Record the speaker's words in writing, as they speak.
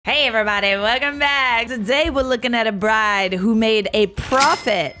Hey everybody, welcome back. Today we're looking at a bride who made a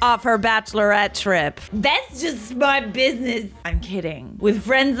profit off her bachelorette trip. That's just smart business. I'm kidding. With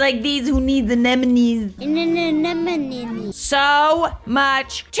friends like these, who needs anemones? So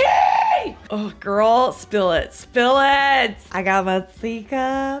much tea! Oh girl, spill it, spill it. I got my tea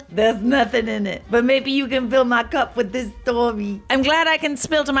cup. There's nothing in it, but maybe you can fill my cup with this story. I'm glad I can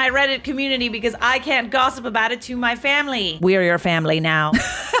spill to my Reddit community because I can't gossip about it to my family. We're your family now.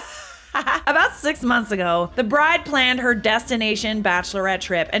 About 6 months ago, the bride planned her destination bachelorette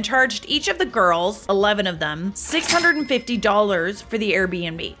trip and charged each of the girls, 11 of them, $650 for the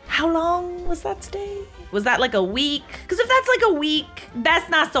Airbnb. How long was that stay? Was that like a week? Because if that's like a week, that's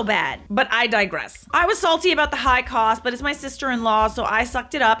not so bad. But I digress. I was salty about the high cost, but it's my sister-in-law, so I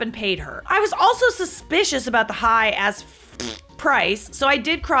sucked it up and paid her. I was also suspicious about the high as price, so I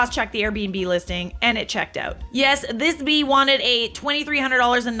did cross-check the Airbnb listing and it checked out. Yes, this bee wanted a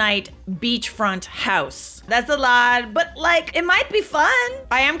 $2,300 a night beachfront house. That's a lot, but like, it might be fun.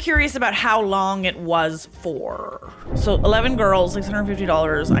 I am curious about how long it was for. So 11 girls,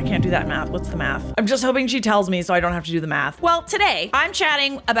 $650. I can't do that math. What's the math? I'm just hoping she tells me so I don't have to do the math. Well, today I'm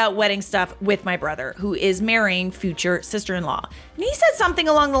chatting about wedding stuff with my brother, who is marrying future sister-in-law. And he said something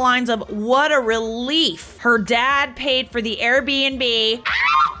along the lines of, what a relief her dad paid for the Airbnb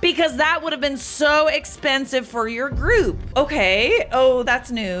because that would have been so expensive for your group. Okay, oh,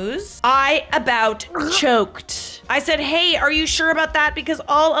 that's news. I about choked. I said, hey, are you sure about that? Because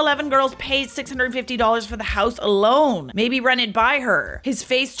all 11 girls paid $650 for the house alone. Maybe run it by her. His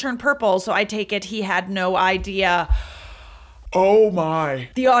face turned purple, so I take it he had no idea. Oh my.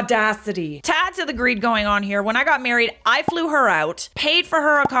 The audacity. To add to the greed going on here, when I got married, I flew her out, paid for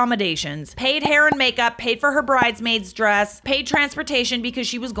her accommodations, paid hair and makeup, paid for her bridesmaid's dress, paid transportation because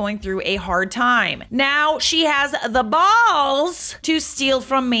she was going through a hard time. Now she has the balls to steal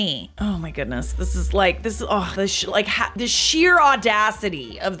from me. Oh my goodness. The sheer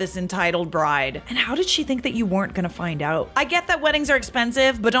audacity of this entitled bride. And how did she think that you weren't gonna find out? I get that weddings are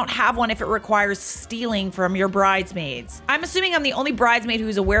expensive, but don't have one if it requires stealing from your bridesmaids. I'm assuming I'm the only bridesmaid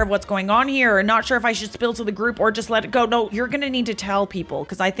who's aware of what's going on here and not sure if I should spill to the group or just let it go. No, you're gonna need to tell people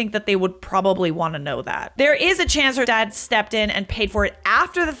because I think that they would probably want to know that. There is a chance her dad stepped in and paid for it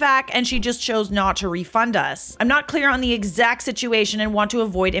after the fact and she just chose not to refund us. I'm not clear on the exact situation and want to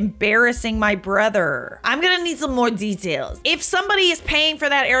avoid embarrassing my brother. I'm gonna need some more details. If somebody is paying for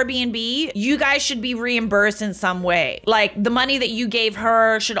that Airbnb, you guys should be reimbursed in some way. Like the money that you gave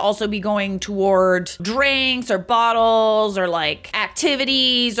her should also be going toward drinks or bottles or like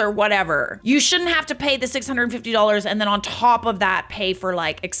activities or whatever. You shouldn't have to pay the $650 and then on top of that pay for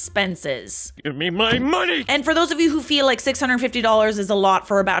like expenses. Give me my money! And for those of you who feel like $650 is a lot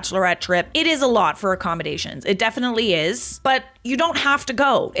for a bachelorette trip, it is a lot for accommodations. It definitely is, but you don't have to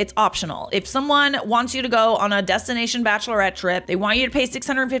go. It's optional. If someone wants you to go on a destination bachelorette trip, they want you to pay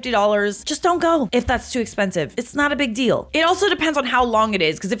 $650, just don't go if that's too expensive. It's not a big deal. It also depends on how long it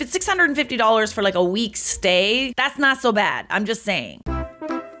is, because if it's $650 for like a week's stay, that's not so bad. I'm just saying.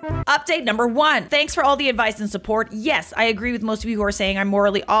 Update number 1. Thanks for all the advice and support. Yes, I agree with most of you who are saying I'm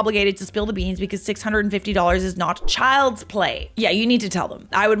morally obligated to spill the beans because $650 is not child's play. Yeah, you need to tell them.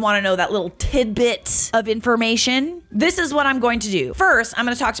 I would want to know that little tidbit of information. This is what I'm going to do. First, I'm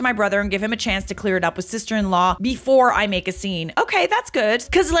going to talk to my brother and give him a chance to clear it up with sister-in-law before I make a scene. Okay, that's good.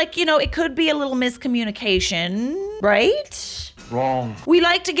 Because like, you know, it could be a little miscommunication, right? Wrong. We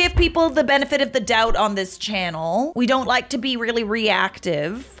like to give people the benefit of the doubt on this channel. We don't like to be really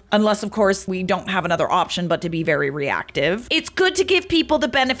reactive. Unless, of course, we don't have another option but to be very reactive. It's good to give people the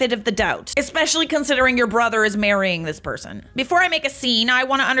benefit of the doubt, especially considering your brother is marrying this person. Before I make a scene, I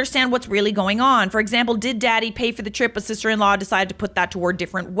want to understand what's really going on. For example, did daddy pay for the trip but sister-in-law decided to put that toward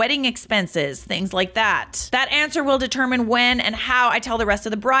different wedding expenses? Things like that. That answer will determine when and how I tell the rest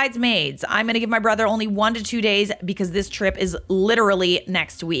of the bridesmaids. I'm going to give my brother only 1 to 2 days because this trip is literally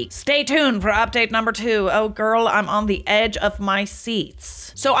next week. Stay tuned for update number 2. Oh girl, I'm on the edge of my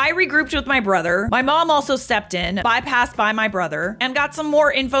seats. So I regrouped with my brother. My mom also stepped in, bypassed by my brother, and got some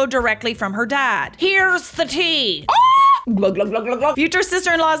more info directly from her dad. Here's the tea. Glug, glug, glug, glug, glug. Future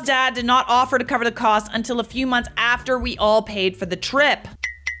sister-in-law's dad did not offer to cover the cost until a few months after we all paid for the trip.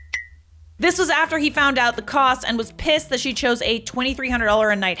 This was after he found out the cost and was pissed that she chose a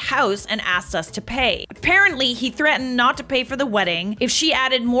 $2,300 a night house and asked us to pay. Apparently, he threatened not to pay for the wedding if she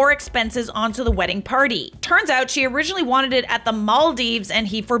added more expenses onto the wedding party. Turns out she originally wanted it at the Maldives and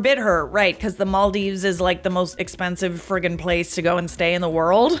he forbid her, right? Because the Maldives is like the most expensive friggin' place to go and stay in the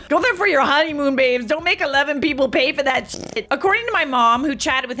world. Go there for your honeymoon, babes. Don't make 11 people pay for that shit. According to my mom, who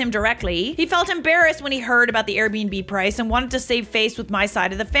chatted with him directly, he felt embarrassed when he heard about the Airbnb price and wanted to save face with my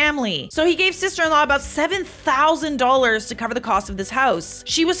side of the family. So he gave sister-in-law about $7,000 to cover the cost of this house.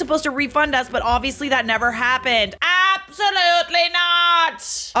 She was supposed to refund us, but obviously that never happened. Absolutely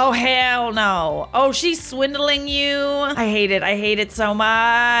not! Oh, hell no. Oh, she's swindling you. I hate it. I hate it so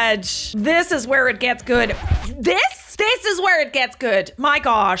much. This is where it gets good. This is where it gets good. My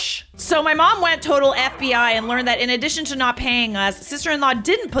gosh. So my mom went total FBI and learned that in addition to not paying us, sister-in-law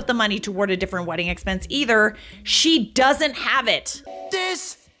didn't put the money toward a different wedding expense either. She doesn't have it.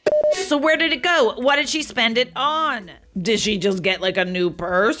 So where did it go? What did she spend it on? Did she just get like a new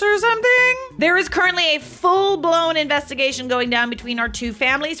purse or something? There is currently a full-blown investigation going down between our two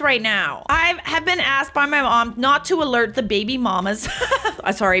families right now. I have been asked by my mom not to alert the baby mamas.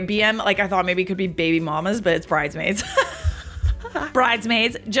 Sorry, BM, like I thought maybe it could be baby mamas, but it's bridesmaids.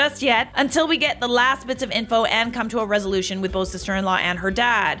 Bridesmaids just yet until we get the last bits of info and come to a resolution with both sister-in-law and her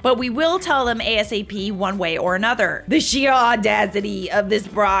dad. But we will tell them ASAP one way or another. The sheer audacity of this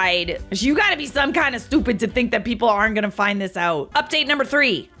bride. You gotta be some kind of stupid to think that people aren't gonna find this out. Update number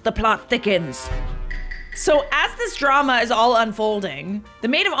 3, the plot thickens. So as this drama is all unfolding, the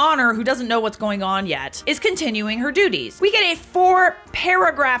maid of honor, who doesn't know what's going on yet, is continuing her duties. We get a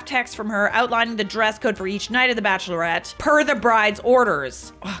 4-paragraph text from her outlining the dress code for each night of the bachelorette per the bride's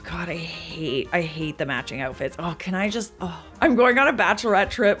orders. Oh God, I hate the matching outfits. Oh, can I just, I'm going on a bachelorette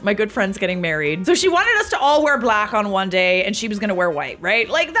trip. My good friend's getting married. So she wanted us to all wear black on one day and she was gonna wear white, right?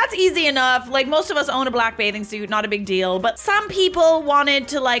 Like that's easy enough. Like most of us own a black bathing suit, not a big deal. But some people wanted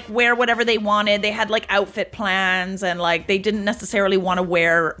to like wear whatever they wanted. They had like outfit plans and like they didn't necessarily want to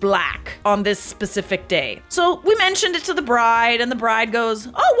wear black on this specific day. So we mentioned it to the bride and the bride goes,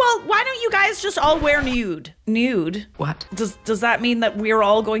 oh, well, why don't you guys just all wear nude? Nude? What? Does that mean that we're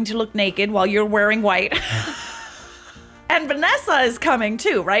all going to look naked while you're wearing white? And Vanessa is coming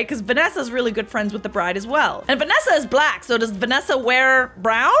too, right? Because Vanessa's really good friends with the bride as well. And Vanessa is black, so does Vanessa wear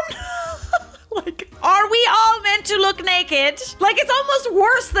brown? Like, are we all meant to look naked? Like, it's almost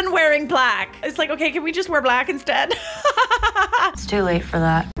worse than wearing black. It's like, okay, can we just wear black instead? It's too late for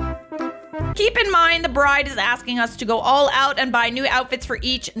that. Keep in mind, the bride is asking us to go all out and buy new outfits for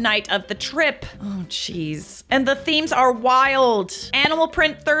each night of the trip. Oh, jeez. And the themes are wild. Animal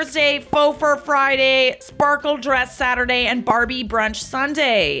print Thursday, faux fur Friday, sparkle dress Saturday, and Barbie brunch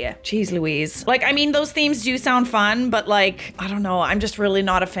Sunday. Jeez Louise. Like, I mean, those themes do sound fun, but like, I don't know. I'm just really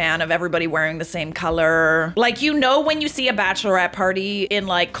not a fan of everybody wearing the same color. Like, you know, when you see a bachelorette party in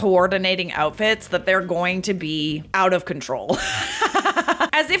like coordinating outfits that they're going to be out of control.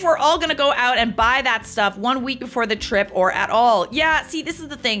 As if we're all gonna go out and buy that stuff 1 week before the trip or at all. Yeah, see, this is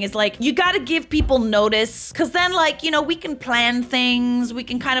the thing, is like, you gotta give people notice, because then like, you know, we can plan things, we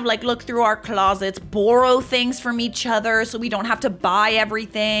can kind of like look through our closets, borrow things from each other so we don't have to buy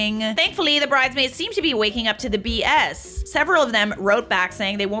everything. Thankfully, the bridesmaids seem to be waking up to the BS. Several of them wrote back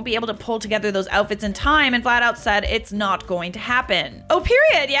saying they won't be able to pull together those outfits in time and flat out said it's not going to happen. Oh,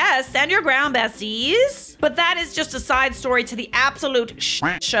 period, yes, stand your ground, besties. But that is just a side story to the absolute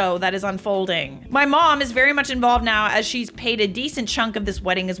show that is unfolding. My mom is very much involved now as she's paid a decent chunk of this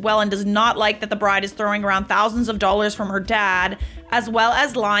wedding as well and does not like that the bride is throwing around thousands of dollars from her dad as well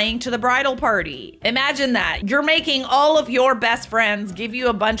as lying to the bridal party. Imagine that. You're making all of your best friends give you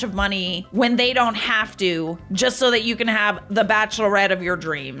a bunch of money when they don't have to, just so that you can have the bachelorette of your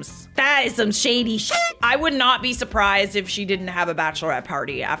dreams. That is some shady shit. I would not be surprised if she didn't have a bachelorette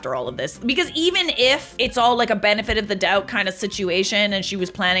party after all of this. Because even if it's all like a benefit of the doubt kind of situation and she was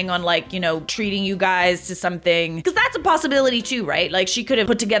planning on like, you know, treating you guys to something, because that's a possibility too, right? Like she could have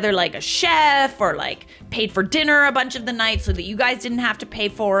put together like a chef or like paid for dinner a bunch of the nights so that you guys didn't have to pay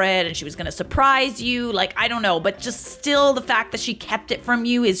for it and she was gonna surprise you. Like, I don't know, but just still the fact that she kept it from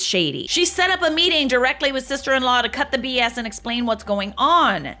you is shady. She set up a meeting directly with sister-in-law to cut the BS and explain what's going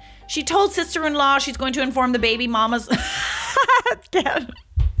on. She told sister-in-law she's going to inform the baby mamas.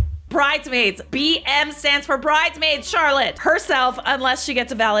 Bridesmaids. BM stands for bridesmaids, Charlotte. Herself, unless she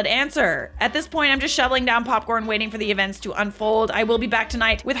gets a valid answer. At this point, I'm just shoveling down popcorn, waiting for the events to unfold. I will be back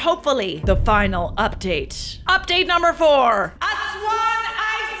tonight with hopefully the final update. Update number 4. A swan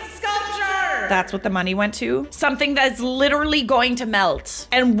ice sculpture. That's what the money went to? Something that's literally going to melt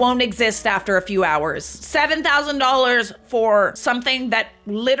and won't exist after a few hours. $7,000 for something that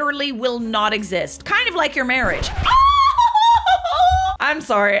literally will not exist. Kind of like your marriage. I'm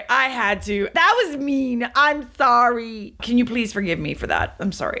sorry, I had to. That was mean, I'm sorry. Can you please forgive me for that?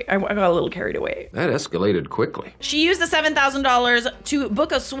 I'm sorry, I got a little carried away. That escalated quickly. She used the $7,000 to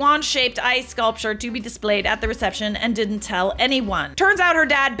book a swan-shaped ice sculpture to be displayed at the reception and didn't tell anyone. Turns out her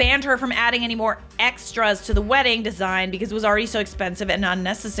dad banned her from adding any more extras to the wedding design because it was already so expensive and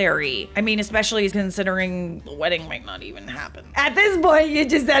unnecessary. I mean, especially considering the wedding might not even happen. At this point, you're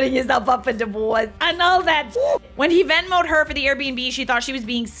just setting yourself up for divorce. I know that. When he Venmo'd her for the Airbnb, she thought she was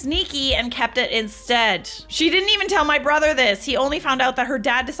being sneaky and kept it instead. She didn't even tell my brother this. He only found out that her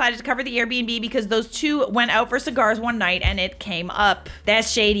dad decided to cover the Airbnb because those two went out for cigars one night and it came up.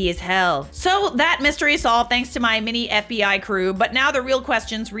 That's shady as hell. So that mystery is solved thanks to my mini FBI crew, but now the real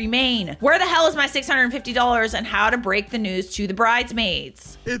questions remain. Where the hell is my $650 and how to break the news to the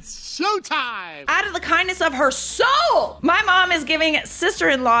bridesmaids? It's showtime! Out of the kindness of her soul, my mom is giving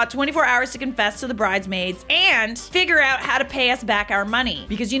sister-in-law 24 hours to confess to the bridesmaids and figure out how to pay us back our money.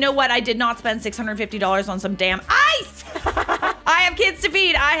 Because you know what? I did not spend $650 on some damn ice. I have kids to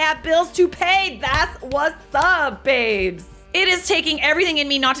feed. I have bills to pay. That's what's up, babes. It is taking everything in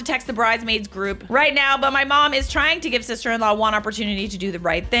me not to text the bridesmaids group right now, but my mom is trying to give sister-in-law one opportunity to do the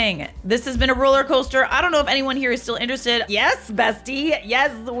right thing. This has been a roller coaster. I don't know if anyone here is still interested. Yes, bestie.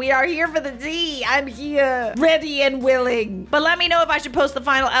 Yes, we are here for the tea. I'm here, ready and willing. But let me know if I should post the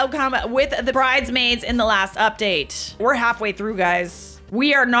final outcome with the bridesmaids in the last update. We're halfway through, guys.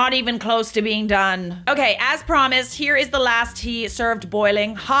 We are not even close to being done. Okay, as promised, here is the last tea served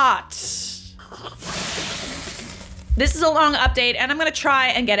boiling hot. This is a long update and I'm gonna try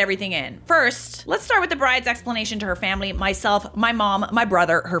and get everything in. First, let's start with the bride's explanation to her family, myself, my mom, my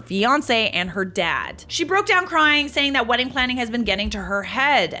brother, her fiance, and her dad. She broke down crying, saying that wedding planning has been getting to her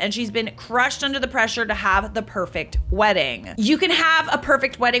head and she's been crushed under the pressure to have the perfect wedding. You can have a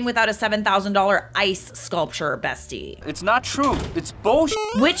perfect wedding without a $7,000 ice sculpture, bestie. It's not true. It's bullshit.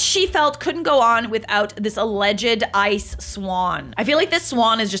 Which she felt couldn't go on without this alleged ice swan. I feel like this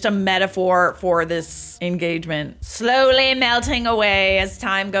swan is just a metaphor for this engagement. Slowly melting away as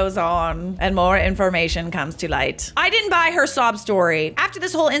time goes on and more information comes to light. I didn't buy her sob story. After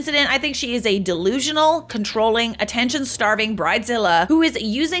this whole incident, I think she is a delusional, controlling, attention-starving bridezilla who is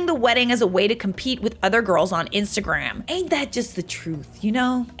using the wedding as a way to compete with other girls on Instagram. Ain't that just the truth, you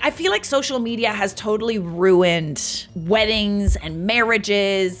know? I feel like social media has totally ruined weddings and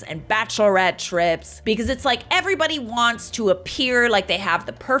marriages and bachelorette trips because it's like everybody wants to appear like they have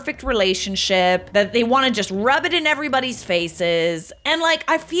the perfect relationship, that they want to just rub it in everybody's faces. And like,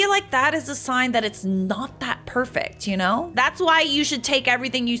 I feel like that is a sign that it's not that perfect, you know? That's why you should take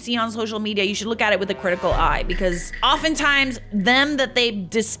everything you see on social media, you should look at it with a critical eye, because oftentimes them that they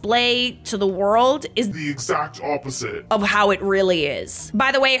display to the world is The exact opposite of how it really is.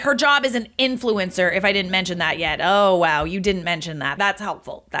 By the way, her job is an influencer, if I didn't mention that yet. Oh wow, you didn't mention that. That's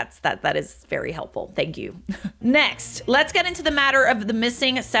helpful. That is very helpful. Thank you. Next, let's get into the matter of the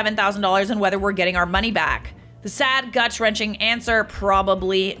missing $7,000 and whether we're getting our money back. The sad, gut-wrenching answer,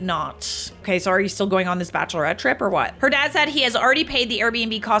 probably not. Okay, so are you still going on this bachelorette trip or what? Her dad said he has already paid the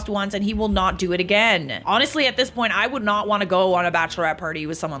Airbnb cost once and he will not do it again. Honestly, at this point, I would not want to go on a bachelorette party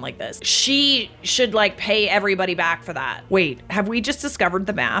with someone like this. She should like pay everybody back for that. Wait, have we just discovered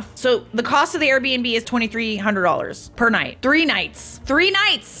the math? So the cost of the Airbnb is $2,300 per night. 3 nights. 3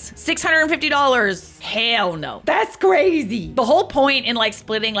 nights! $650. Hell no. That's crazy. The whole point in like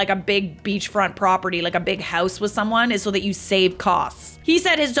splitting like a big beachfront property, like a big house with someone, is so that you save costs. He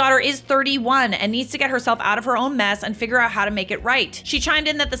said his daughter is 31 and needs to get herself out of her own mess and figure out how to make it right. She chimed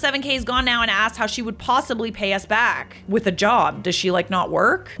in that the 7K is gone now and asked how she would possibly pay us back. With a job, does she like not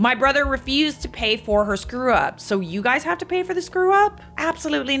work? My brother refused to pay for her screw up. So you guys have to pay for the screw up?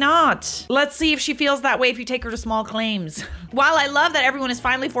 Absolutely not. Let's see if she feels that way if you take her to small claims. While I love that everyone is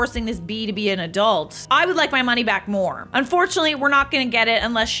finally forcing this B to be an adult, I would like my money back more. Unfortunately, we're not gonna get it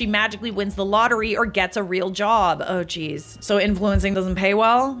unless she magically wins the lottery or gets a real job. Oh geez. So influencing doesn't pay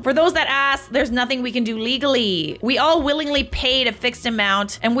well? For those that ask, there's nothing we can do legally. We all willingly paid a fixed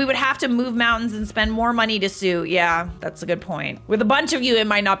amount and we would have to move mountains and spend more money to sue. Yeah, that's a good point. With a bunch of you, it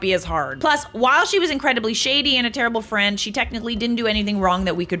might not be as hard. Plus, while she was incredibly shady and a terrible friend, she technically didn't do anything wrong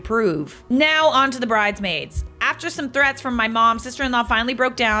that we could prove. Now on to the bridesmaids. After some threats from my mom, sister-in-law finally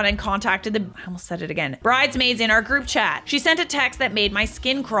broke down and contacted I almost said it again, bridesmaids in our group chat. She sent a text that made my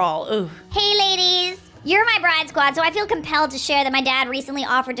skin crawl. Ugh. Hey ladies, You're my bride squad, so I feel compelled to share that my dad recently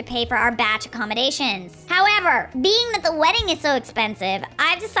offered to pay for our batch accommodations. However, being that the wedding is so expensive,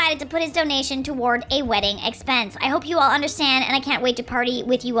 I've decided to put his donation toward a wedding expense. I hope you all understand, and I can't wait to party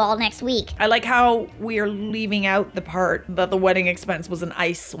with you all next week. I like how we are leaving out the part that the wedding expense was an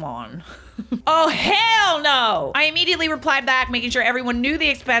ice swan. Oh, hell no! I immediately replied back, making sure everyone knew the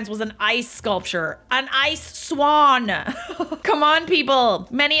expense was an ice sculpture. An ice swan. Come on, people.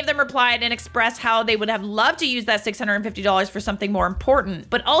 Many of them replied and expressed how they would have loved to use that $650 for something more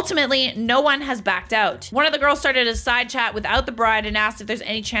important. But ultimately, no one has backed out. One of the girls started a side chat without the bride and asked if there's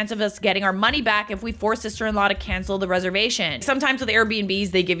any chance of us getting our money back if we force sister-in-law to cancel the reservation. Sometimes with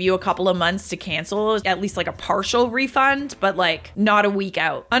Airbnbs, they give you a couple of months to cancel, at least like a partial refund, but like not a week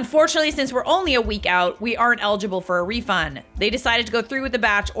out. Unfortunately, since we're only a week out, we aren't eligible for a refund. They decided to go through with the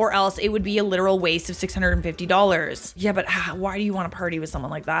batch or else it would be a literal waste of $650. Yeah, but why do you want to party with someone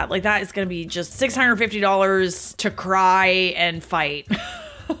like that? Like that is going to be just $650 to cry and fight.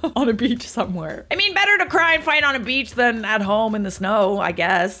 On a beach somewhere. I mean, better to cry and fight on a beach than at home in the snow, I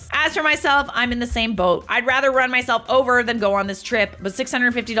guess. As for myself, I'm in the same boat. I'd rather run myself over than go on this trip, but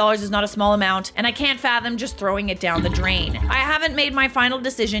 $650 is not a small amount, and I can't fathom just throwing it down the drain. I haven't made my final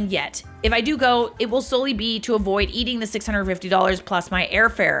decision yet. If I do go, it will solely be to avoid eating the $650 plus my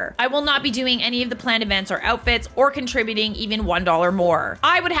airfare. I will not be doing any of the planned events or outfits or contributing even $1 more.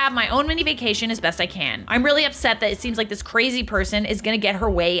 I would have my own mini vacation as best I can. I'm really upset that it seems like this crazy person is gonna get her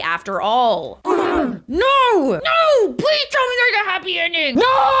way after all. No! No! Please tell me there's a happy ending! No!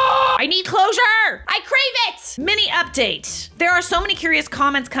 I need closure! I crave it! Mini update. There are so many curious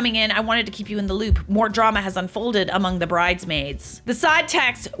comments coming in, I wanted to keep you in the loop. More drama has unfolded among the bridesmaids. The side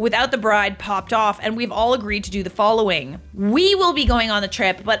text without the bride popped off, and we've all agreed to do the following. We will be going on the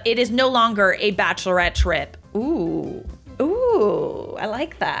trip, but it is no longer a bachelorette trip. Ooh. Ooh, I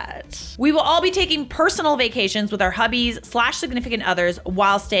like that. We will all be taking personal vacations with our hubbies / significant others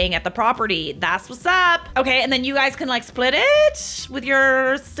while staying at the property. That's what's up. Okay, and then you guys can like split it with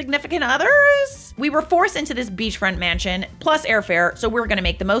your significant others. We were forced into this beachfront mansion plus airfare, so we're gonna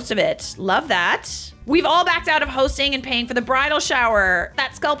make the most of it. Love that. We've all backed out of hosting and paying for the bridal shower.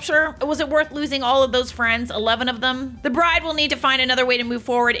 That sculpture, was it worth losing all of those friends, 11 of them? The bride will need to find another way to move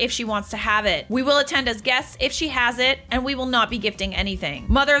forward if she wants to have it. We will attend as guests if she has it, and we will not be gifting anything.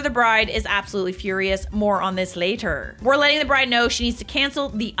 Mother of the bride is absolutely furious. More on this later. We're letting the bride know she needs to cancel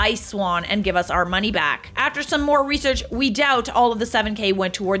the ice swan and give us our money back. After some more research, we doubt all of the $7K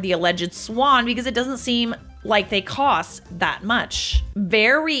went toward the alleged swan because it doesn't seem like they cost that much.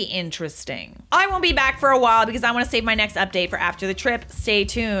 Very interesting. I won't be back for a while because I want to save my next update for after the trip. Stay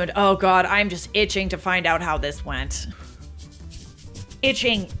tuned. Oh God, I'm just itching to find out how this went.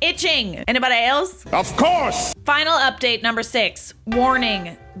 Itching. Anybody else? Of course! Final update number 6.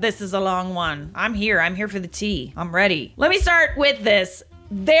 Warning, this is a long one. I'm here for the tea. I'm ready. Let me start with this.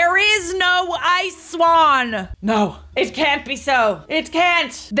 There is no ice swan. No, it can't be so. It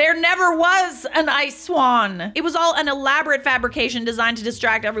can't. There never was an ice swan. It was all an elaborate fabrication designed to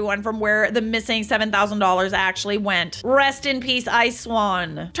distract everyone from where the missing $7,000 actually went. Rest in peace, ice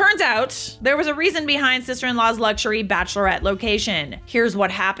swan. Turns out there was a reason behind sister-in-law's luxury bachelorette location. Here's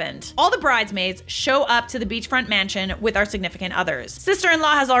what happened. All the bridesmaids show up to the beachfront mansion with our significant others.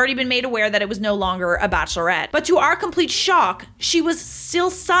 Sister-in-law has already been made aware that it was no longer a bachelorette, but to our complete shock, she was still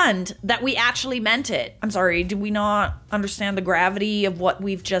stunned that we actually meant it. I'm sorry, did we not understand the gravity of what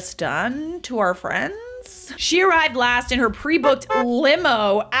we've just done to our friends? She arrived last in her pre-booked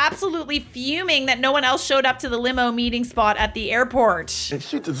limo, absolutely fuming that no one else showed up to the limo meeting spot at the airport. And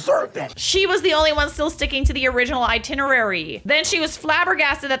she deserved that. She was the only one still sticking to the original itinerary. Then she was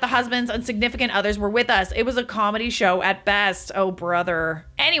flabbergasted that the husbands and significant others were with us. It was a comedy show at best. Oh, brother.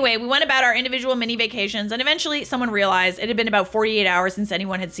 Anyway, we went about our individual mini vacations, and eventually someone realized it had been about 48 hours since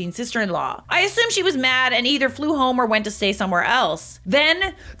anyone had seen sister-in-law. I assumed she was mad and either flew home or went to stay somewhere else.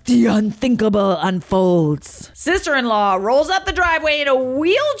 Then the unthinkable unfolds. Sister-in-law rolls up the driveway in a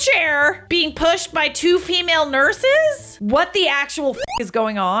wheelchair, being pushed by 2 female nurses? What the actual is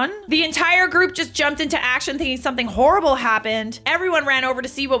going on? The entire group just jumped into action thinking something horrible happened. Everyone ran over to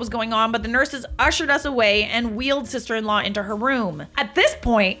see what was going on, but the nurses ushered us away and wheeled sister-in-law into her room. At this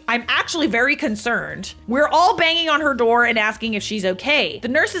point, I'm actually very concerned. We're all banging on her door and asking if she's okay. The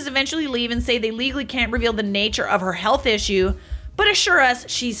nurses eventually leave and say they legally can't reveal the nature of her health issue, but assure us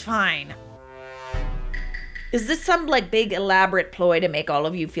she's fine. Is this some like big elaborate ploy to make all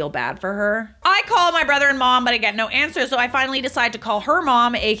of you feel bad for her? I call my brother and mom, but I get no answer, so I finally decide to call her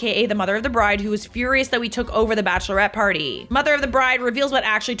mom, aka the mother of the bride, who was furious that we took over the bachelorette party. Mother of the bride reveals what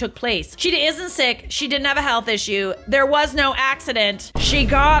actually took place. She isn't sick, she didn't have a health issue, there was no accident. She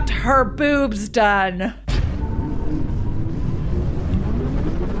got her boobs done.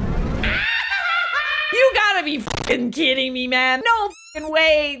 You gotta be fucking kidding me, man. No fucking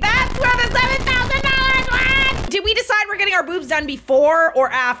way. That's where the $7,000 went. Did we decide we're getting our boobs done before or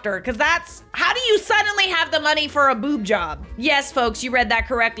after? Because that's, how do you suddenly have the money for a boob job? Yes, folks, you read that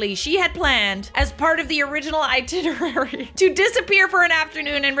correctly. She had planned, as part of the original itinerary, to disappear for an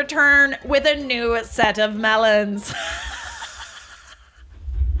afternoon and return with a new set of melons.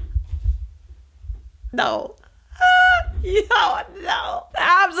 No. No,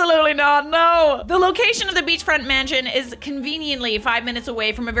 absolutely not, no. The location of the beachfront mansion is conveniently 5 minutes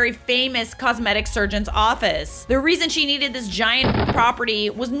away from a very famous cosmetic surgeon's office. The reason she needed this giant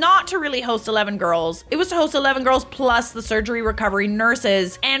property was not to really host 11 girls. It was to host 11 girls plus the surgery recovery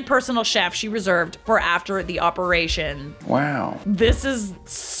nurses and personal chef she reserved for after the operation. Wow. This is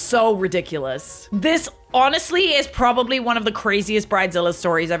so ridiculous. This honestly is probably one of the craziest Bridezilla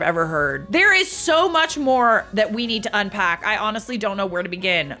stories I've ever heard. There is so much more that we need to unpack. I honestly don't know where to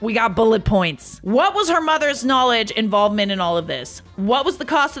begin. We got bullet points. What was her mother's knowledge, involvement in all of this? What was the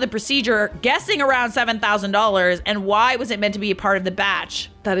cost of the procedure? Guessing around $7,000. And why was it meant to be a part of the batch?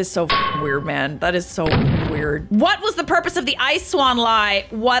 That is so weird, man. That is so weird. What was the purpose of the ice swan lie?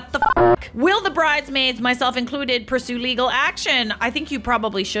 What the fuck? Will the bridesmaids, myself included, pursue legal action? I think you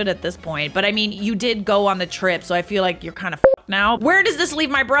probably should at this point, but I mean, you did go on the trip, so I feel like you're kind of fucked now. Where does this leave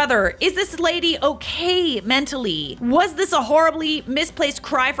my brother? Is this lady okay mentally? Was this a horribly misplaced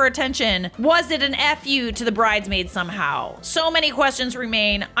cry for attention? Was it an FU to the bridesmaids somehow? So many questions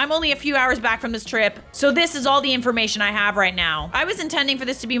remain. I'm only a few hours back from this trip, so this is all the information I have right now. I was intending for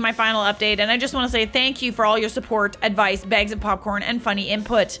this to be my final update, and I just want to say thank you for all your support, advice, bags of popcorn, and funny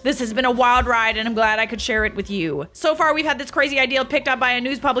input. This has been a wild ride, and I'm glad I could share it with you. So far, we've had this crazy idea picked up by a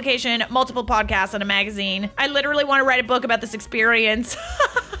news publication, multiple podcasts, and a magazine. I literally want to write a book about this experience.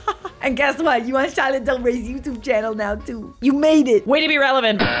 And guess what? You on Charlotte Dobre's YouTube channel now too. You made it. Way to be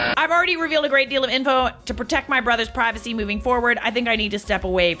relevant. I've already revealed a great deal of info to protect my brother's privacy moving forward. I think I need to step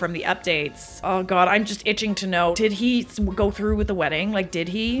away from the updates. Oh God, I'm just itching to know. Did he go through with the wedding? Like, did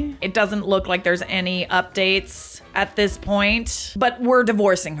he? It doesn't look like there's any updates at this point, but we're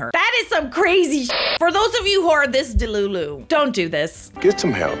divorcing her. That is some crazy shit. For those of you who are this delulu, don't do this. Get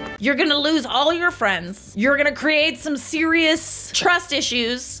some help. You're gonna lose all your friends. You're gonna create some serious trust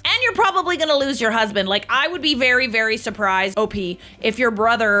issues, and you're probably gonna lose your husband. Like, I would be very, very surprised, OP, if your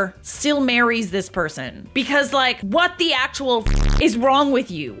brother still marries this person. Because like, what the actual is wrong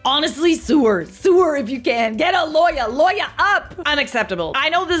with you? Honestly, sue her if you can. Get a lawyer up. Unacceptable. I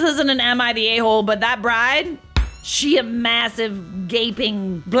know this isn't an Am I the A-hole, but that bride, she a massive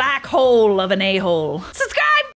gaping black hole of an a-hole. Since